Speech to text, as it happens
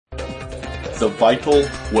The Vital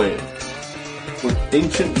Way, where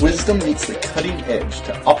ancient wisdom meets the cutting edge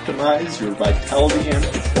to optimize your vitality and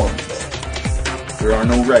performance. There are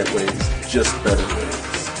no right ways, just better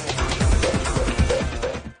ways.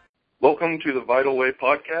 Welcome to the Vital Way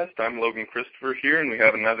podcast. I'm Logan Christopher here, and we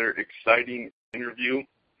have another exciting interview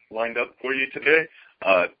lined up for you today.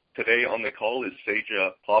 Today on the call is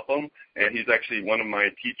Sajah Popham, and he's actually one of my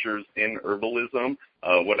teachers in herbalism.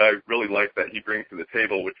 What I really like that he brings to the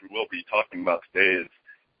table, which we will be talking about today, is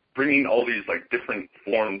bringing all these different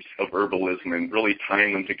forms of herbalism and really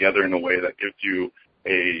tying them together in a way that gives you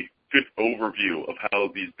a good overview of how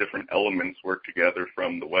these different elements work together,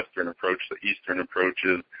 from the Western approach, the Eastern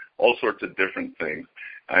approaches, all sorts of different things.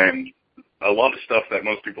 And a lot of stuff that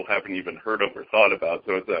most people haven't even heard of or thought about.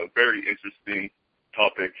 So it's a very interesting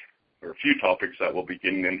topic, or a few topics that we'll be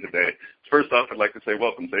getting in today. First off, I'd like to say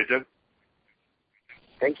welcome, Sajah.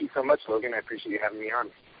 Thank you so much, Logan. I appreciate you having me on.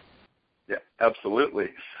 Yeah,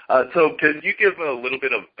 absolutely. So could you give a little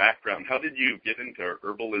bit of background? How did you get into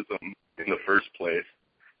herbalism in the first place?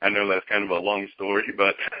 I know that's kind of a long story,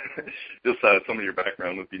 but just some of your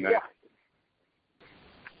background would be nice.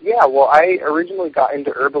 Yeah, well, I originally got into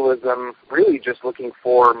herbalism really just looking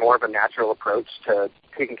for more of a natural approach to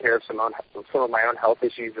taking care of some of my own health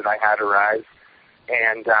issues that I had arise.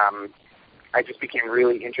 And I just became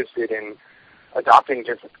really interested in adopting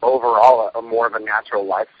just overall a more of a natural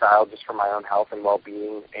lifestyle just for my own health and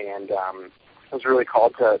well-being. And I was really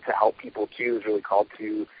called to help people too. I was really called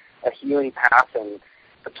to a healing path, and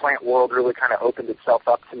the plant world really kind of opened itself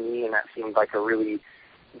up to me, and that seemed like a really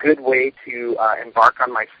good way to embark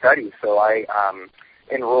on my studies. So I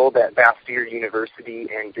enrolled at Bastyr University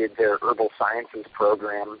and did their herbal sciences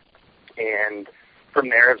program, and from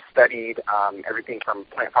there I've studied everything from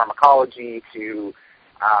plant pharmacology to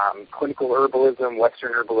clinical herbalism,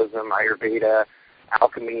 Western herbalism, Ayurveda,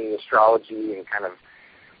 alchemy, astrology, and kind of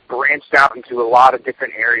branched out into a lot of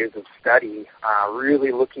different areas of study,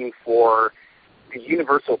 really looking for the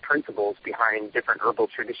universal principles behind different herbal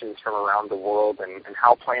traditions from around the world, and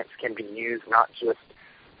how plants can be used not just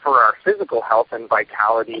for our physical health and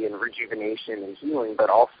vitality and rejuvenation and healing, but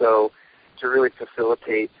also to really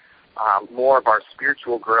facilitate more of our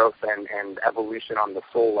spiritual growth and evolution on the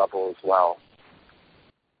soul level as well.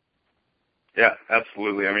 Yeah,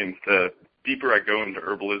 absolutely. I mean, the deeper I go into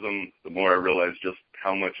herbalism, the more I realize just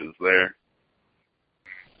how much is there.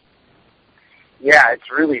 Yeah,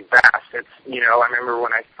 it's really vast. It's, I remember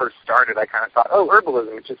when I first started, I kind of thought,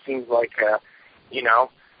 herbalism, it just seems like,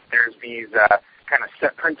 there's these kind of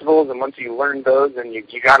set principles, and once you learn those, and you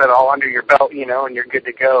got it all under your belt, and you're good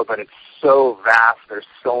to go. But it's so vast. There's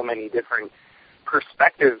so many different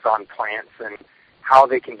perspectives on plants and how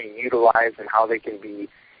they can be utilized and how they can be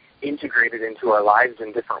integrated into our lives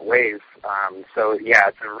in different ways. So, yeah,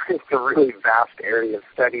 it's a really vast area of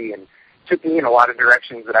study, and took me in a lot of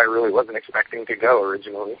directions that I really wasn't expecting to go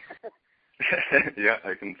originally. Yeah,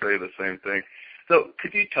 I can say the same thing. So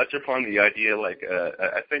could you touch upon the idea,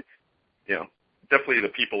 I think, definitely the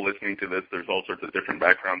people listening to this, there's all sorts of different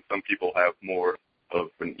backgrounds. Some people have more of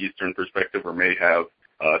an Eastern perspective or may have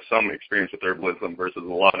some experience with herbalism versus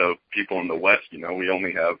a lot of people in the West. We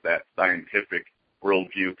only have that scientific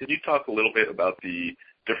worldview. Could you talk a little bit about the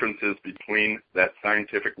differences between that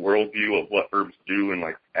scientific worldview of what herbs do and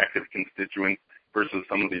active constituents versus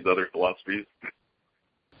some of these other philosophies?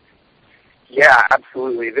 Yeah,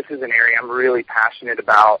 absolutely. This is an area I'm really passionate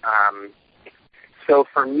about. So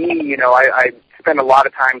for me, I spend a lot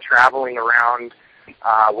of time traveling around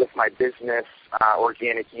with my business,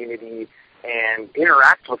 Organic Unity, and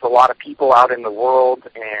interact with a lot of people out in the world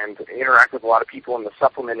and interact with a lot of people in the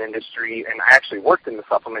supplement industry. And I actually worked in the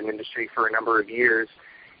supplement industry for a number of years.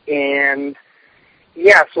 And,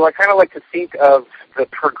 yeah, so I kind of like to think of the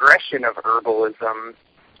progression of herbalism,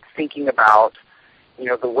 thinking about,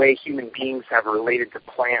 the way human beings have related to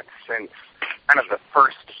plants since kind of the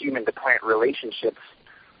first human-to-plant relationships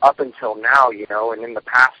up until now, and in the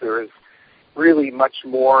past there was really much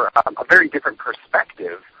more, a very different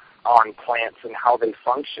perspective on plants and how they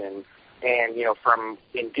function, and, from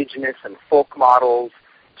indigenous and folk models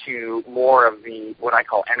to more of the, what I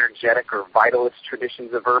call energetic or vitalist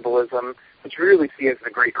traditions of herbalism, which we really see as the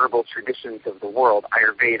great herbal traditions of the world,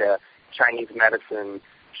 Ayurveda, Chinese medicine,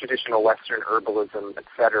 traditional Western herbalism,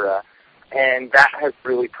 etc. And that has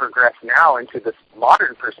really progressed now into this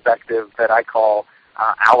modern perspective that I call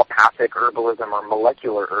allopathic herbalism or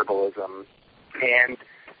molecular herbalism. And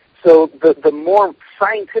so the more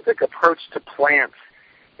scientific approach to plants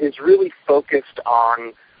is really focused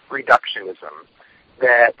on reductionism,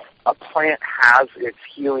 that a plant has its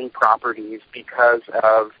healing properties because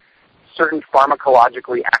of certain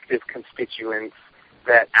pharmacologically active constituents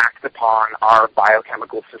that act upon our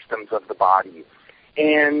biochemical systems of the body.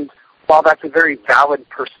 And while that's a very valid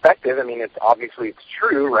perspective, I mean, it's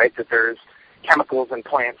true, right, that there's chemicals in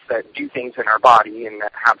plants that do things in our body and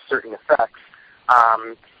that have certain effects.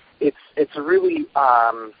 It's a really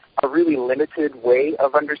limited way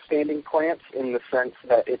of understanding plants, in the sense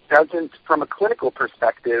that it doesn't, from a clinical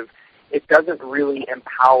perspective, it doesn't really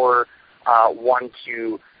empower one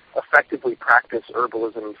to effectively practice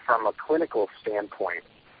herbalism from a clinical standpoint.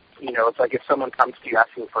 You know, it's like if someone comes to you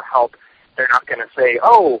asking for help, they're not going to say,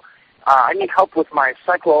 I need help with my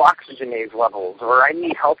cyclooxygenase levels, or I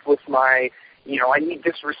need help with my, I need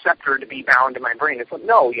this receptor to be bound to my brain. It's like,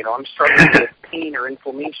 no, I'm struggling with pain or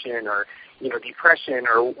inflammation or, depression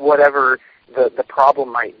or whatever the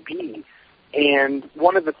problem might be. And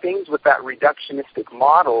one of the things with that reductionistic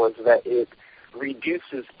model is that it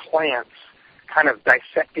reduces plants, kind of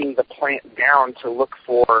dissecting the plant down to look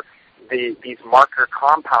for these marker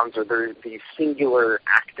compounds or these singular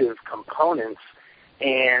active components.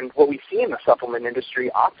 And what we see in the supplement industry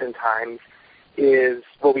oftentimes is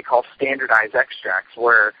what we call standardized extracts,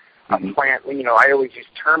 where a plant, I always use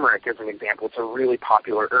turmeric as an example. It's a really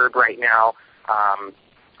popular herb right now.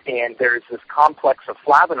 And there's this complex of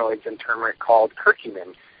flavonoids in turmeric called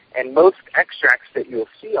curcumin. And most extracts that you'll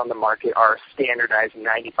see on the market are standardized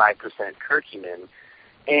 95% curcumin.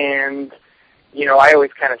 And, I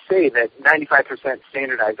always kind of say that 95%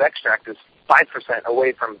 standardized extract is 5%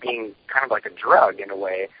 away from being kind of like a drug in a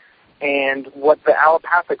way. And what the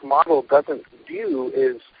allopathic model doesn't do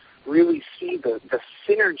is really see the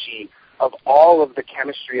synergy of all of the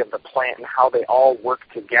chemistry of the plant and how they all work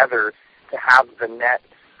together to have the net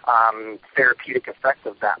therapeutic effect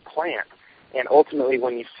of that plant. And ultimately,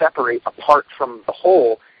 when you separate apart from the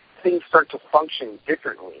whole, things start to function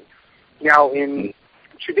differently. Now, in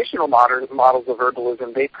traditional models of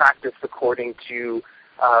herbalism, they practice according to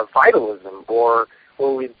vitalism, or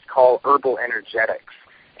what we call herbal energetics.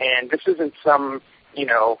 And this isn't some,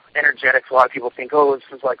 energetics. A lot of people think,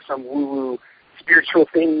 this is like some woo-woo spiritual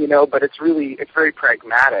thing, but it's very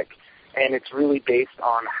pragmatic. And it's really based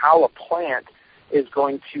on how a plant is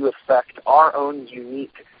going to affect our own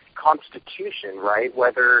unique constitution, right?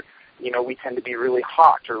 Whether, we tend to be really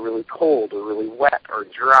hot or really cold or really wet or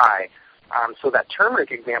dry. So that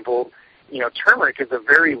turmeric example, turmeric is a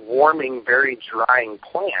very warming, very drying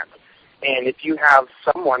plant. And if you have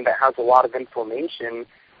someone that has a lot of inflammation,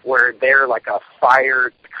 where they're like a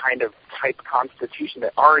fire kind of type constitution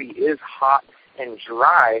that already is hot and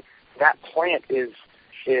dry, that plant is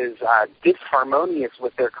disharmonious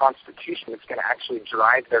with their constitution. It's going to actually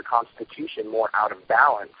drive their constitution more out of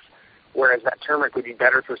balance. Whereas that turmeric would be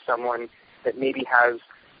better for someone that maybe has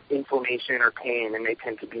inflammation or pain, and they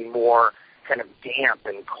tend to be more kind of damp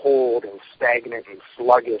and cold and stagnant and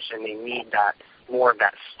sluggish, and they need that more of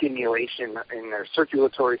that stimulation in their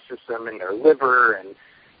circulatory system and their liver. And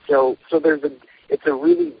so it's a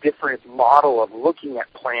really different model of looking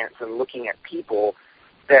at plants and looking at people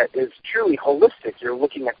that is truly holistic. You're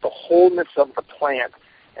looking at the wholeness of the plant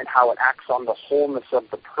and how it acts on the wholeness of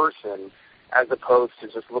the person, as opposed to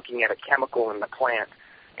just looking at a chemical in the plant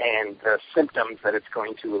and the symptoms that it's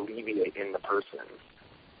going to alleviate in the person.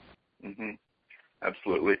 Mm-hmm.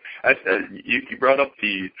 Absolutely. You brought up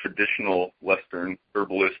the traditional Western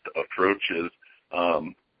herbalist approaches.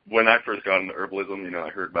 When I first got into herbalism, I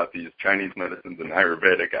heard about these Chinese medicines and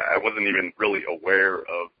Ayurvedic. I wasn't even really aware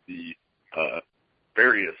of the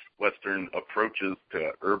various Western approaches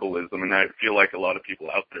to herbalism, and I feel like a lot of people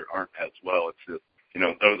out there aren't as well. It's just,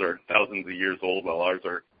 those are thousands of years old, while ours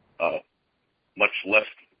are much less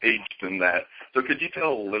aged than that. So could you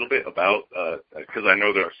tell a little bit about, because I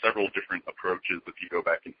know there are several different approaches if you go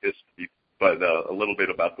back in history, but a little bit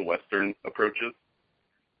about the Western approaches?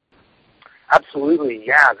 Absolutely,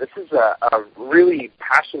 yeah. This is a really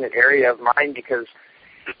passionate area of mine because,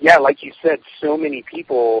 yeah, like you said, so many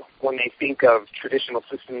people, when they think of traditional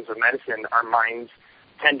systems of medicine, our minds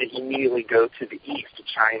tend to immediately go to the east, to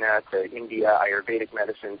China, to India, Ayurvedic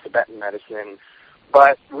medicine, Tibetan medicine.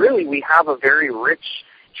 But really, we have a very rich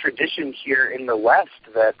tradition here in the West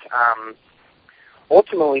that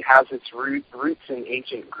ultimately has its roots in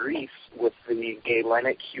ancient Greece with the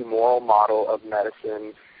Galenic humoral model of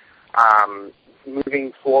medicine,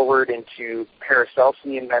 moving forward into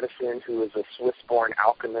Paracelsian medicine, who is a Swiss-born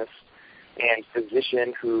alchemist and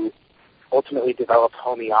physician who ultimately developed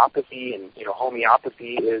homeopathy. And,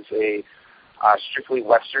 homeopathy is a strictly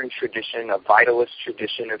Western tradition, a vitalist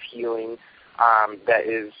tradition of healing that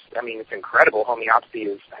is, it's incredible. Homeopathy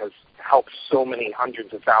has helped so many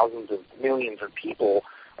hundreds of thousands of millions of people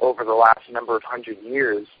over the last number of 100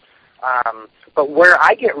 years. But where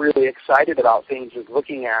I get really excited about things is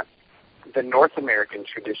looking at the North American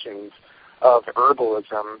traditions of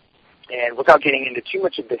herbalism. And without getting into too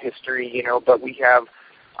much of the history, but we have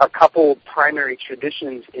a couple primary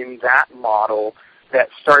traditions in that model that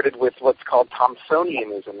started with what's called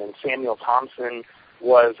Tomsonianism. And Samuel Thompson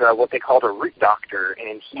was what they called a root doctor,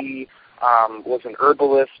 and he was an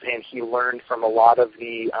herbalist, and he learned from a lot of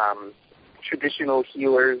the traditional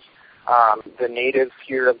healers, the natives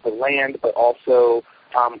here of the land, but also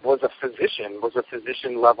was a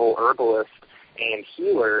physician-level herbalist and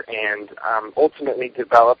healer, and ultimately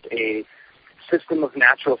developed a system of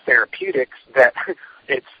natural therapeutics that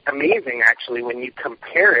it's amazing, actually, when you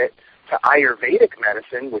compare it to Ayurvedic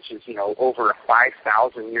medicine, which is, over a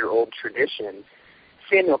 5,000-year-old tradition.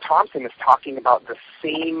 Samuel Thompson is talking about the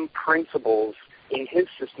same principles in his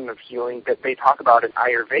system of healing that they talk about in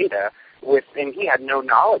Ayurveda, and he had no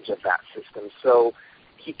knowledge of that system. So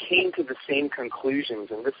he came to the same conclusions,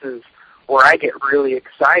 and this is where I get really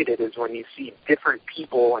excited, is when you see different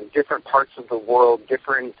people in different parts of the world,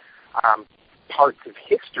 different parts of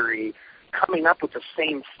history coming up with the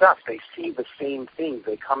same stuff. They see the same things.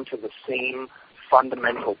 They come to the same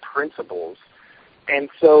fundamental principles. And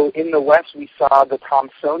so in the West, we saw the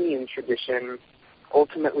Tomsonian tradition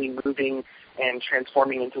ultimately moving and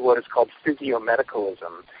transforming into what is called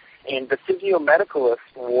physiomedicalism. And the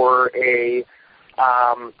physiomedicalists were a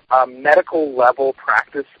medical level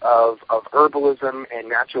practice of herbalism and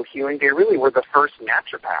natural healing. They really were the first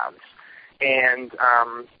naturopaths. And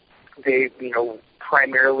they,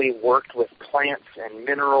 primarily worked with plants and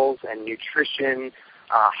minerals and nutrition,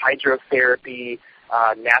 hydrotherapy,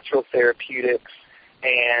 natural therapeutics,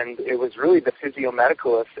 and it was really the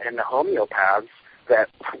physiomedicalists and the homeopaths that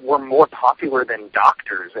were more popular than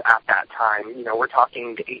doctors at that time. We're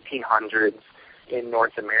talking the 1800s in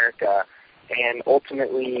North America, and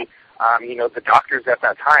ultimately, the doctors at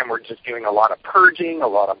that time were just doing a lot of purging, a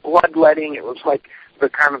lot of bloodletting. It was like the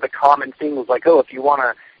common thing was like, oh, if you want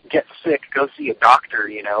to get sick, go see a doctor,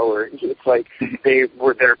 or it's like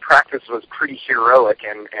their practice was pretty heroic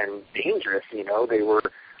and dangerous, they were,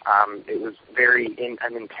 it was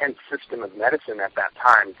an intense system of medicine at that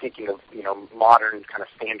time, thinking of, modern kind of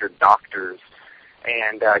standard doctors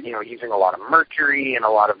and, using a lot of mercury and a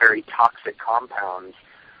lot of very toxic compounds.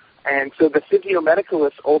 And so the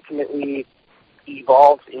physiomedicalists ultimately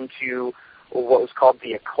evolved into what was called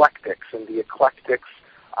the eclectics, and the eclectics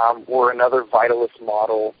were another vitalist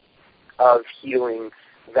model of healing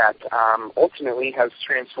that ultimately has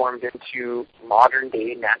transformed into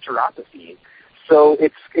modern-day naturopathy. So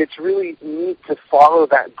it's really neat to follow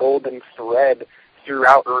that golden thread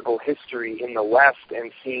throughout herbal history in the West,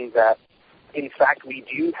 and seeing that, in fact, we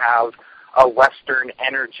do have a Western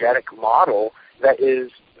energetic model that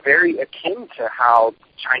is very akin to how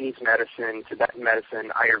Chinese medicine, Tibetan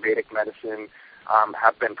medicine, Ayurvedic medicine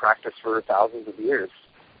have been practiced for thousands of years.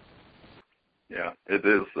 Yeah, it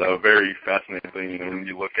is very fascinating when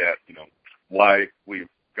you look at, why we've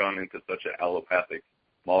gone into such an allopathic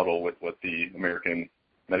model with what the American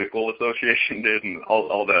Medical Association did, and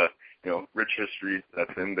all the, rich history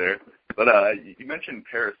that's in there. But you mentioned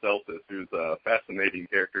Paracelsus, who's a fascinating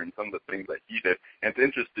character in some of the things that he did. And it's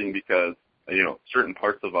interesting because, certain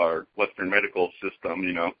parts of our Western medical system,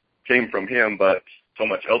 came from him, but so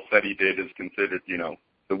much else that he did is considered,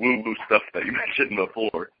 the woo-woo stuff that you mentioned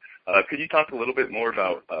before. Could you talk a little bit more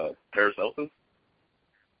about Paracelsus?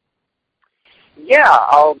 Yeah,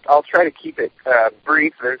 I'll try to keep it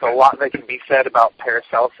brief. There's a lot that can be said about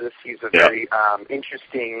Paracelsus. He's a very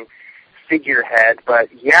interesting figurehead. But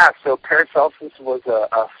yeah, so Paracelsus was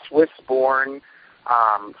a Swiss-born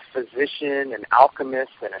physician, an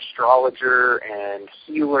alchemist, an astrologer, and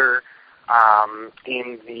healer.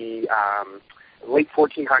 In the late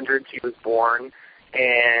 1400s, he was born.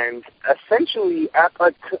 And essentially,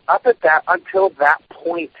 until that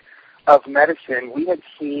point of medicine, we had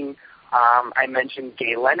seen, I mentioned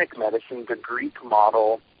Galenic medicine, the Greek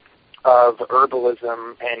model of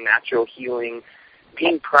herbalism and natural healing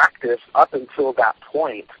being practiced up until that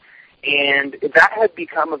point. And that had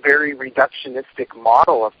become a very reductionistic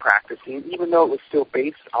model of practicing, even though it was still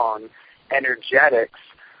based on energetics.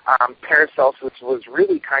 Paracelsus was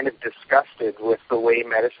really kind of disgusted with the way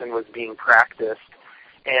medicine was being practiced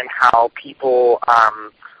and how people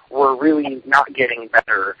were really not getting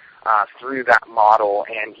better through that model,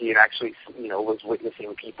 and he had actually, was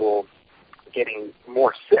witnessing people getting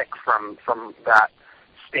more sick from that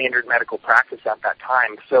standard medical practice at that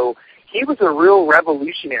time. So he was a real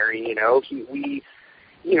revolutionary.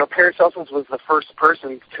 Paracelsus was the first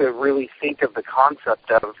person to really think of the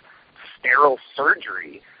concept of sterile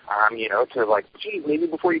surgery. to like, gee, maybe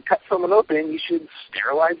before you cut someone open, you should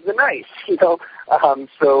sterilize the knife,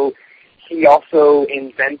 So he also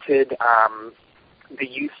invented the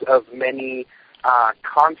use of many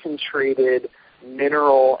concentrated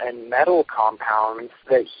mineral and metal compounds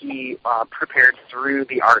that he prepared through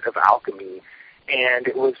the art of alchemy. And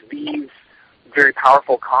it was these very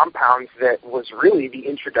powerful compounds that was really the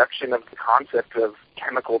introduction of the concept of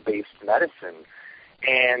chemical-based medicine.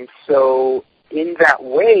 And so in that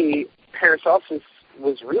way, Paracelsus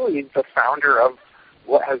was really the founder of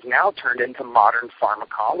what has now turned into modern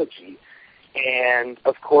pharmacology. And,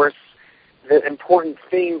 of course, the important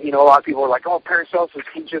thing, a lot of people are like, oh, Paracelsus,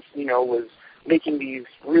 he just, was making these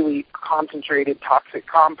really concentrated toxic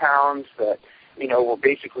compounds that, were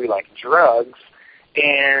basically like drugs.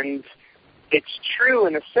 And it's true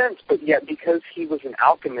in a sense, but yet because he was an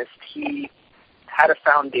alchemist, he had a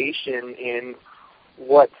foundation in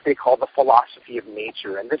what they call the philosophy of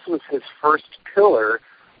nature. And this was his first pillar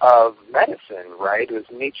of medicine, right? It was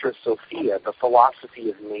Natura Sophia, the philosophy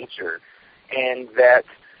of nature. And that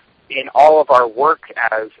in all of our work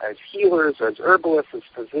as healers, as herbalists, as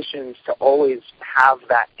physicians, to always have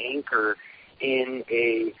that anchor in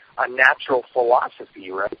a natural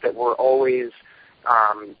philosophy, right? That we're always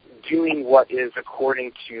doing what is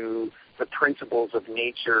according to the principles of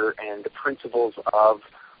nature and the principles of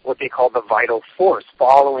what they call the vital force,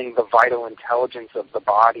 following the vital intelligence of the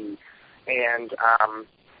body. And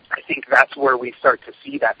I think that's where we start to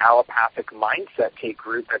see that allopathic mindset take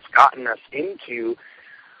root that's gotten us into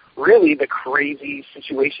really the crazy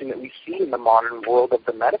situation that we see in the modern world of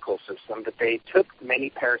the medical system, that they took many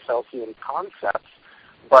Paracelsian concepts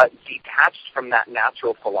but detached from that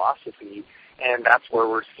natural philosophy. And that's where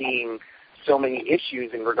we're seeing so many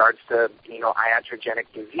issues in regards to, iatrogenic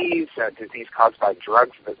disease, disease caused by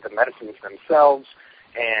drugs, the medicines themselves,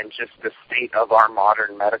 and just the state of our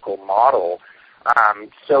modern medical model.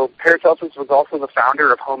 So Paracelsus was also the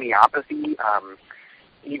founder of homeopathy.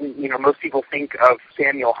 Most people think of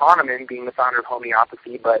Samuel Hahnemann being the founder of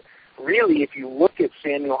homeopathy, but really, if you look at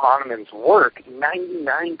Samuel Hahnemann's work,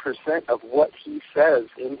 99% of what he says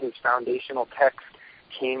in his foundational text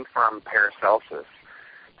came from Paracelsus.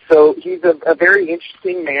 So he's a very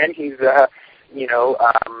interesting man. He's a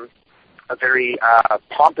very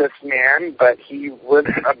pompous man, but he was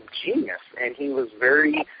a genius, and he was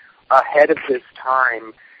very ahead of his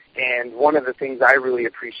time. And one of the things I really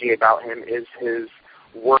appreciate about him is his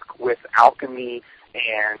work with alchemy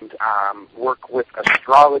and work with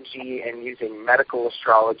astrology and using medical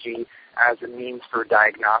astrology as a means for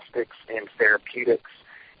diagnostics and therapeutics,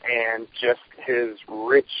 and just his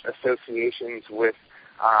rich associations with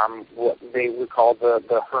what they would call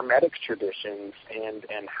the Hermetic traditions,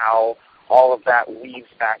 and how all of that weaves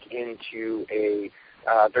back into a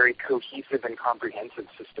very cohesive and comprehensive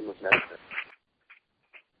system of medicine.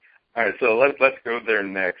 All right, so let's go there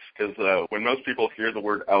next, because when most people hear the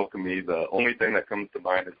word alchemy, the only thing that comes to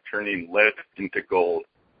mind is turning lead into gold.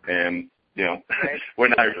 And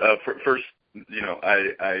when I first,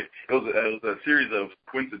 it was a series of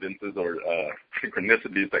coincidences or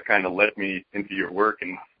synchronicities that kind of led me into your work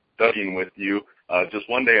and studying with you. Just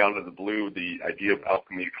one day out of the blue, the idea of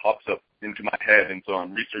alchemy pops up into my head, and so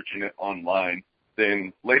I'm researching it online.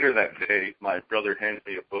 Then later that day, my brother handed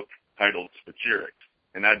me a book titled Spagyrics,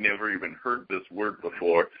 and I'd never even heard this word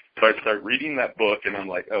before. So I start reading that book, and I'm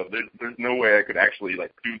like, oh, there's no way I could actually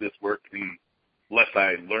do this work unless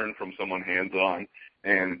I learn from someone hands-on.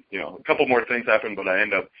 And, a couple more things happen, but I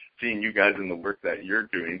end up seeing you guys in the work that you're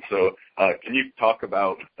doing. So can you talk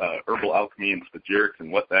about herbal alchemy and Spagyrics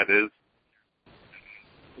and what that is?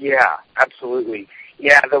 Yeah, absolutely.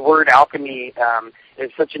 Yeah, the word alchemy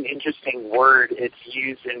is such an interesting word. It's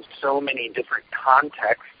used in so many different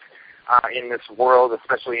contexts in this world,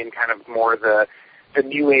 especially in kind of more the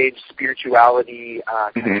New Age spirituality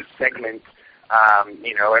kind of segment.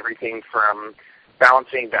 Everything from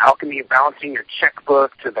the alchemy of balancing your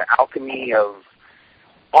checkbook, to the alchemy of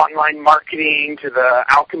online marketing, to the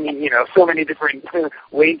alchemy, so many different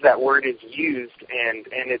ways that word is used, and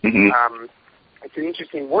it's it's an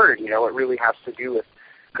interesting word. It really has to do with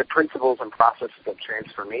the principles and processes of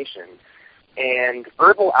transformation. And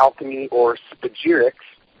herbal alchemy, or Spagyrics,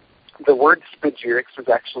 the word Spagyrics was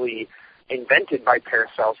actually invented by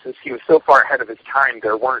Paracelsus. He was so far ahead of his time,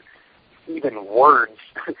 there weren't even words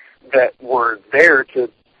that were there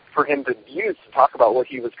for him to use to talk about what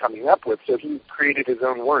he was coming up with, so he created his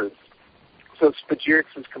own words. So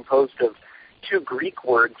Spagyrics is composed of two Greek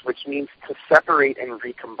words, which means to separate and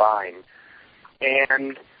recombine.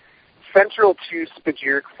 And central to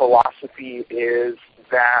Spagyric philosophy is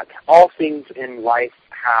that all things in life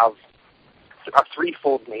have a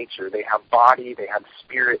threefold nature. They have body, they have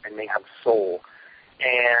spirit, and they have soul.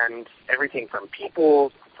 And everything from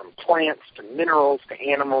people, from plants, to minerals, to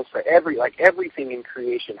animals, to everything in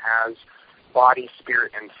creation has body,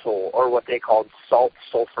 spirit, and soul, or what they called salt,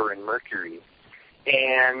 sulfur, and mercury.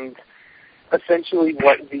 And essentially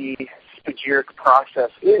what the spagyric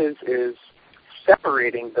process is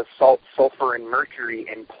separating the salt, sulfur, and mercury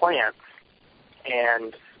in plants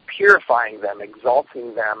and purifying them,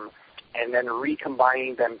 exalting them, and then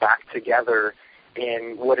recombining them back together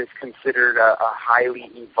in what is considered a highly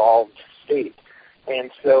evolved state.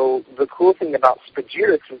 And so the cool thing about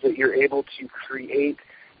spagyrics is that you're able to create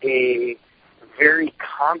a very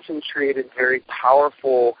concentrated, very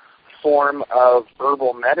powerful form of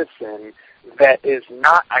herbal medicine that is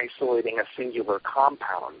not isolating a singular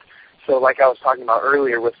compound. So like I was talking about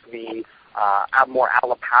earlier with the more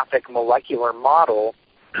allopathic molecular model,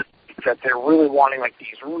 that they're really wanting like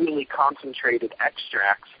these really concentrated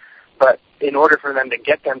extracts, but in order for them to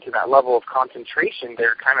get them to that level of concentration,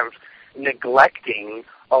 they're kind of neglecting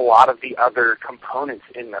a lot of the other components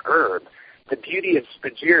in the herb. The beauty of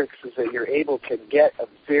spagyrics is that you're able to get a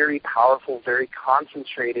very powerful, very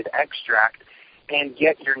concentrated extract, and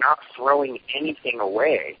yet you're not throwing anything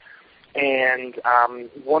away. And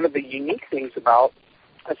one of the unique things about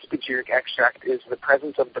a spagyric extract is the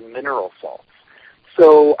presence of the mineral salts.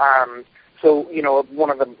 So one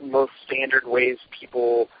of the most standard ways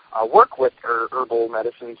people work with herbal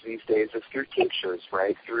medicines these days is through tinctures,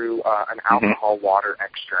 right? Through an alcohol water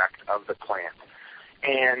extract of the plant.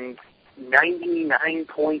 And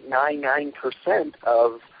 99.99%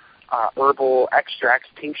 of herbal extracts,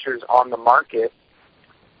 tinctures on the market,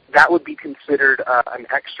 that would be considered an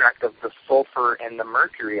extract of the sulfur and the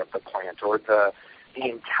mercury of the plant, or the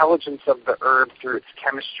intelligence of the herb through its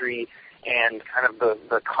chemistry and kind of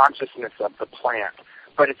the consciousness of the plant.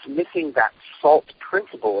 But it's missing that salt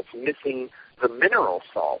principle. It's missing the mineral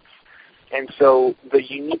salts. And so the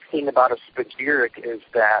unique thing about a spagyric is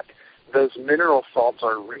that those mineral salts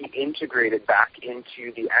are reintegrated back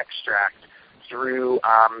into the extract through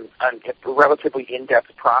a relatively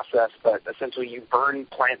in-depth process, but essentially you burn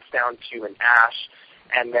plants down to an ash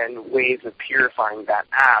and then ways of purifying that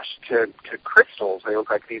ash to crystals. They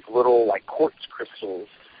look like these little like quartz crystals.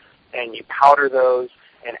 And you powder those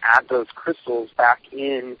and add those crystals back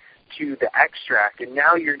in to the extract. And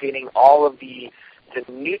now you're getting all of the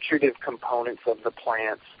nutritive components of the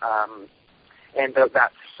plants and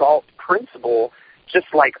that salt principle,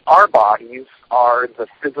 just like our bodies are the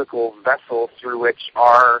physical vessel through which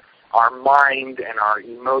our mind and our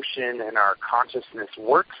emotion and our consciousness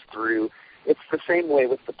works through. It's the same way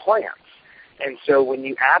with the plants. And so when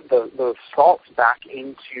you add those salts back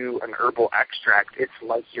into an herbal extract, it's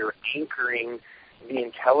like you're anchoring the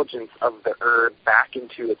intelligence of the herb back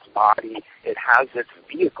into its body. It has its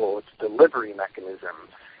vehicle, its delivery mechanism.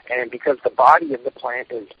 And because the body of the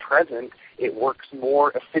plant is present, it works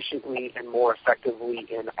more efficiently and more effectively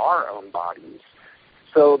in our own bodies.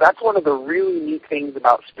 So that's one of the really neat things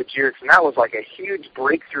about spagyrics, and that was like a huge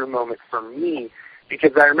breakthrough moment for me,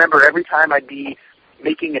 because I remember every time I'd be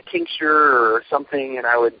making a tincture or something, and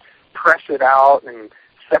I would press it out and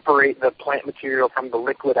separate the plant material from the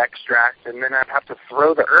liquid extract, and then I'd have to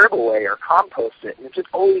throw the herb away or compost it, and it just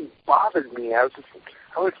always bothered me. I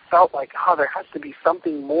always felt like, there has to be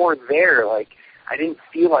something more there. Like, I didn't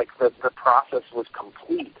feel like the process was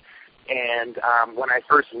complete. And when I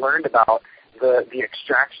first learned about the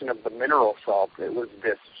extraction of the mineral salts, it was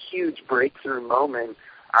this huge breakthrough moment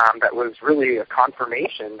that was really a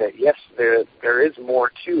confirmation that, yes, there is more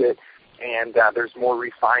to it, and there's more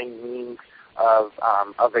refined means of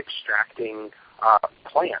extracting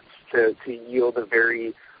plants to yield a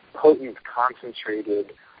very potent,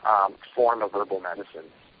 concentrated form of herbal medicine.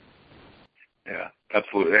 Yeah,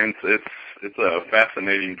 absolutely. And it's a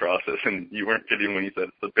fascinating process, and you weren't kidding when you said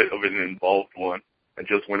it's a bit of an involved one. I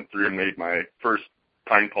just went through and made my first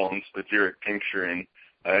pine palm spagyric tincture, and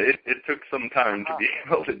it took some time to be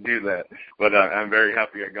able to do that, but I'm very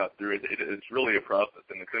happy I got through it. It's really a process,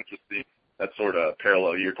 and it's interesting, that sort of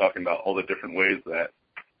parallel. You're talking about all the different ways that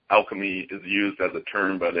alchemy is used as a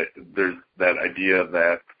term, but there's that idea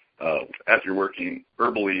that as you're working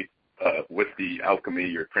herbally with the alchemy,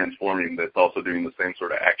 you're transforming, that's also doing the same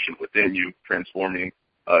sort of action within you, transforming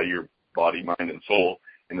your body, mind, and soul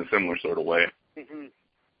in a similar sort of way. Mm-hmm.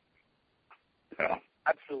 Yeah.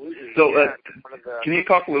 Absolutely. So can you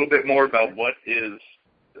talk a little bit more about what is,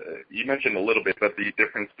 you mentioned a little bit, but the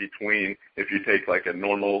difference between if you take like a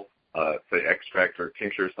normal, say, extract or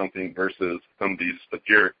tincture or something versus some of these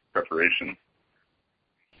spagyric preparations?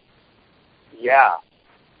 Yeah.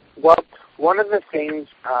 Well, one of the things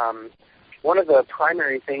one of the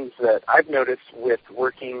primary things that I've noticed with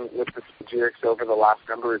working with the Spagyrics over the last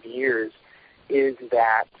number of years is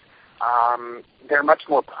that they're much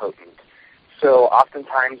more potent. So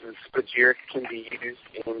oftentimes the Spagyric can be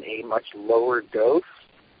used in a much lower dose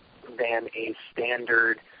than a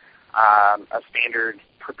standard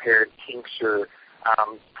prepared tincture,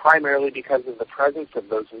 primarily because of the presence of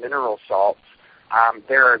those mineral salts.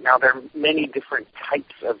 There are many different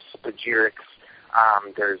types of Spagyrics.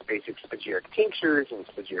 There's basic Spagyric tinctures and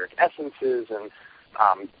Spagyric essences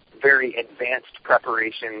and very advanced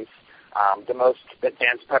preparations. The most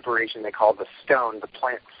advanced preparation they call the stone, the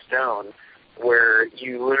plant stone, where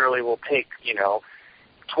you literally will take,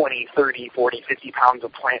 20, 30, 40, 50 pounds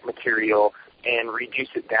of plant material and reduce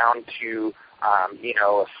it down to,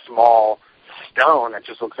 a small stone that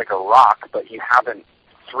just looks like a rock, but you haven't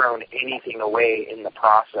thrown anything away in the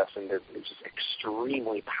process, and they're just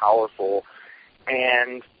extremely powerful.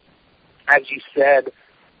 And as you said,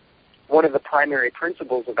 one of the primary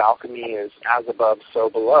principles of alchemy is as above, so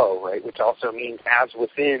below, right? Which also means as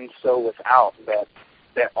within, so without,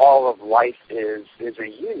 that all of life is a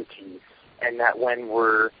unity, and that when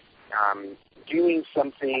we're doing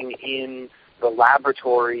something in the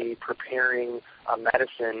laboratory, preparing a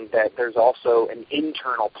medicine, that there's also an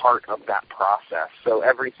internal part of that process. So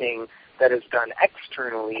everything that is done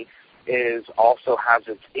externally also has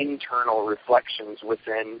its internal reflections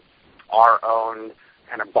within our own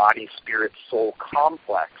kind of body, spirit, soul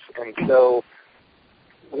complex. And so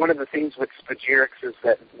one of the things with Spagyrics is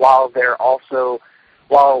that while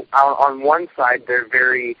on one side they're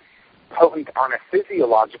very potent on a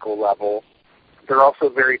physiological level, they're also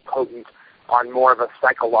very potent on more of a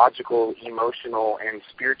psychological, emotional, and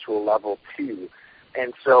spiritual level too.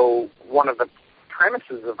 And so one of the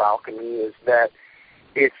premises of alchemy is that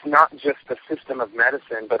it's not just a system of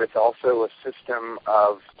medicine, but it's also a system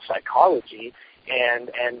of psychology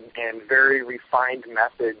and very refined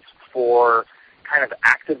methods for kind of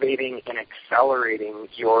activating and accelerating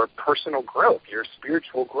your personal growth, your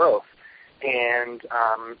spiritual growth. And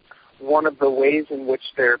one of the ways in which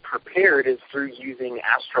they're prepared is through using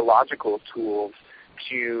astrological tools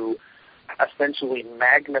to essentially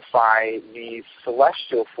magnify these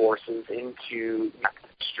celestial forces into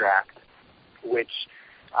extract, which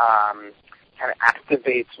kind of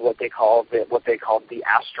activates what they called the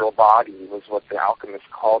astral body, was what the alchemists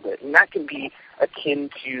called it. And that can be akin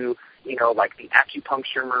to, like the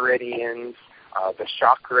acupuncture meridians, the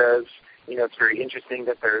chakras. It's very interesting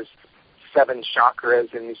that there's 7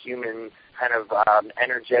 chakras in the human kind of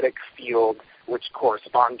energetic field, which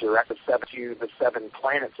correspond directly to the 7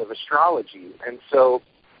 planets of astrology. And so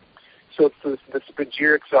the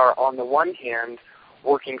Spagyrics are, on the one hand,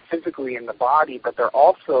 working physically in the body, but they're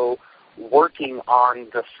also working on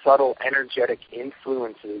the subtle energetic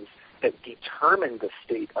influences that determine the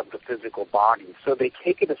state of the physical body. So they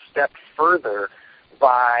take it a step further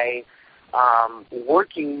by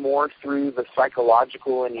working more through the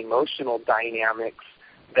psychological and emotional dynamics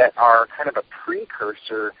that are kind of a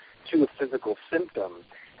precursor to a physical symptom.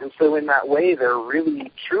 And so in that way, they're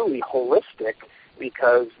really, truly holistic,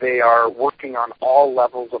 because they are working on all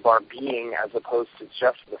levels of our being as opposed to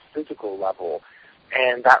just the physical level.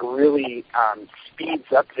 And that really speeds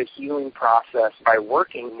up the healing process by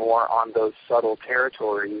working more on those subtle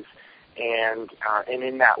territories, and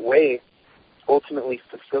in that way ultimately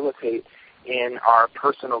facilitate in our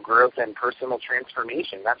personal growth and personal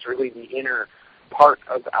transformation. That's really the inner part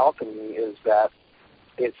of alchemy, is that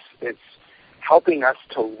it's helping us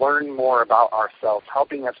to learn more about ourselves,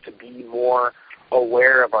 helping us to be more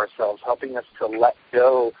aware of ourselves, helping us to let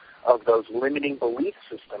go of those limiting belief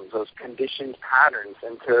systems, those conditioned patterns,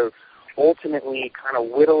 and to ultimately kind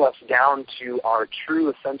of whittle us down to our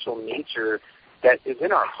true essential nature that is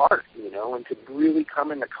in our heart, and to really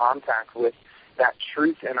come into contact with that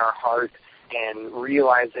truth in our heart and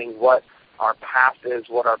realizing what our path is,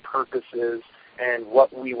 what our purpose is, and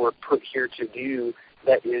what we were put here to do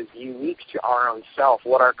that is unique to our own self,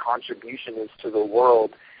 what our contribution is to the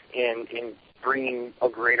world in bringing a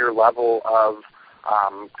greater level of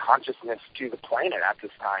consciousness to the planet at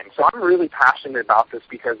this time. So I'm really passionate about this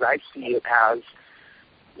because I see it as,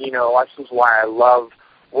 this is why I love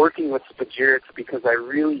working with Spagyrics, because I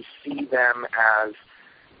really see them as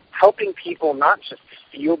helping people not just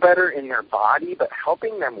feel better in their body, but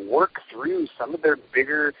helping them work through some of their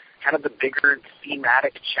bigger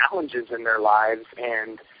thematic challenges in their lives,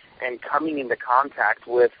 and coming into contact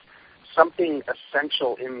with something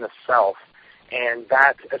essential in the self. And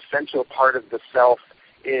that essential part of the self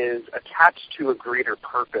is attached to a greater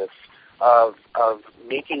purpose of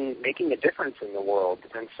making a difference in the world.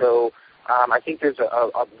 And so I think there's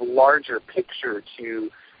a larger picture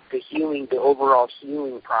to the overall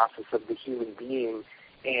healing process of the human being,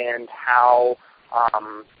 and how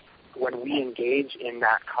when we engage in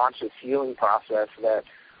that conscious healing process, that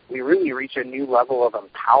we really reach a new level of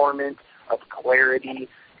empowerment, of clarity,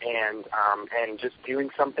 and just doing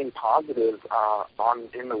something positive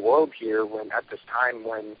in the world here at this time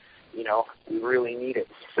when we really need it.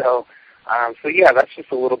 So yeah, that's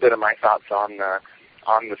just a little bit of my thoughts on the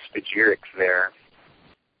Spagyrics there.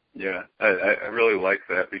 Yeah, I really like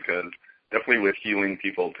that, because definitely with healing,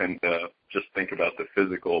 people tend to just think about the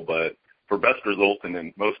physical, but for best results, and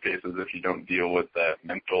in most cases, if you don't deal with that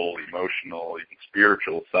mental, emotional, even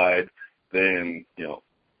spiritual side, then, you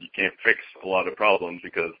can't fix a lot of problems,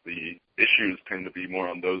 because the issues tend to be more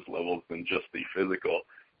on those levels than just the physical.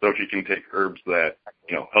 So if you can take herbs that,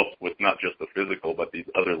 help with not just the physical, but these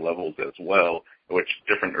other levels as well, which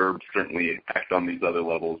different herbs certainly act on these other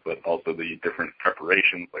levels, but also the different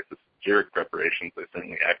preparations, like the Spagyric preparations, they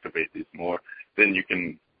certainly activate these more, then you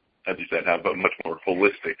can, as you said, have a much more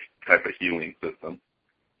holistic type of healing system.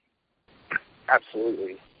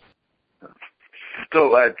 Absolutely. So,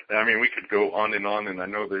 we could go on, and I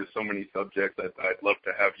know there's so many subjects that I'd love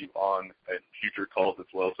to have you on at future calls as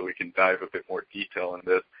well, so we can dive a bit more detail in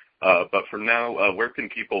this. But for now, where can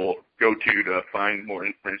people go to find more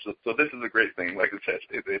information? So this is a great thing. Like I said,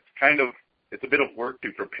 it's a bit of work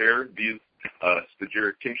to prepare these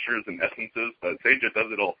Spagyric tinctures and essences, but Sajah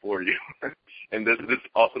does it all for you. And this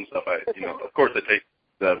awesome stuff. Of course, I take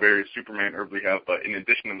the various Superman herbs we have, but in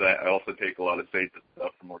addition to that, I also take a lot of Sajah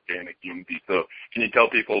stuff from Organic Unity. So can you tell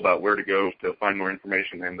people about where to go to find more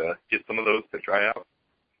information and get some of those to try out?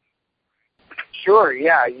 Sure,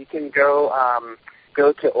 yeah. You can go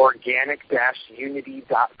to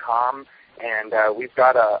organic-unity.com, and we've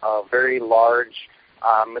got a very large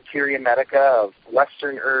materia medica of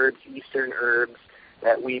Western herbs, Eastern herbs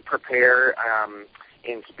that we prepare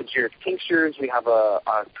in Spagyric tinctures. We have a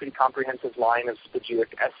pretty comprehensive line of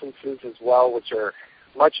Spagyric essences as well, which are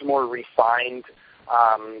much more refined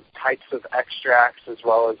types of extracts, as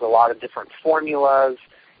well as a lot of different formulas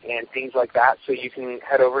and things like that. So you can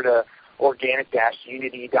head over to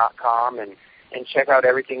organic-unity.com and check out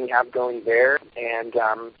everything we have going there. And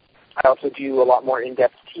I also do a lot more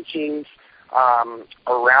in-depth teachings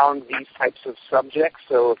around these types of subjects.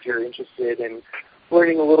 So if you're interested in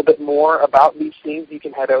learning a little bit more about these things, you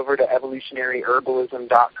can head over to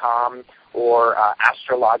evolutionaryherbalism.com or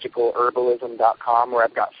astrologicalherbalism.com, where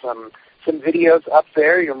I've got some videos up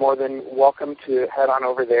there. You're more than welcome to head on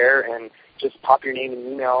over there and just pop your name and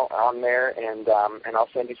email on there, and I'll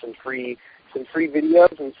send you some free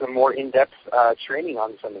videos and some more in-depth training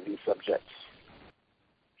on some of these subjects.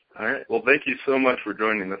 All right. Well, thank you so much for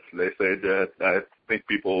joining us today, Sajah. I think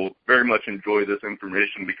people very much enjoy this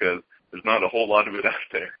information because there's not a whole lot of it out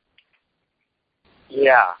there.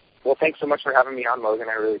 Yeah. Well, thanks so much for having me on, Logan.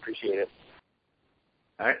 I really appreciate it.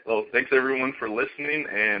 All right. Well, thanks, everyone, for listening,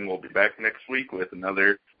 and we'll be back next week with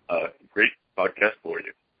another great podcast.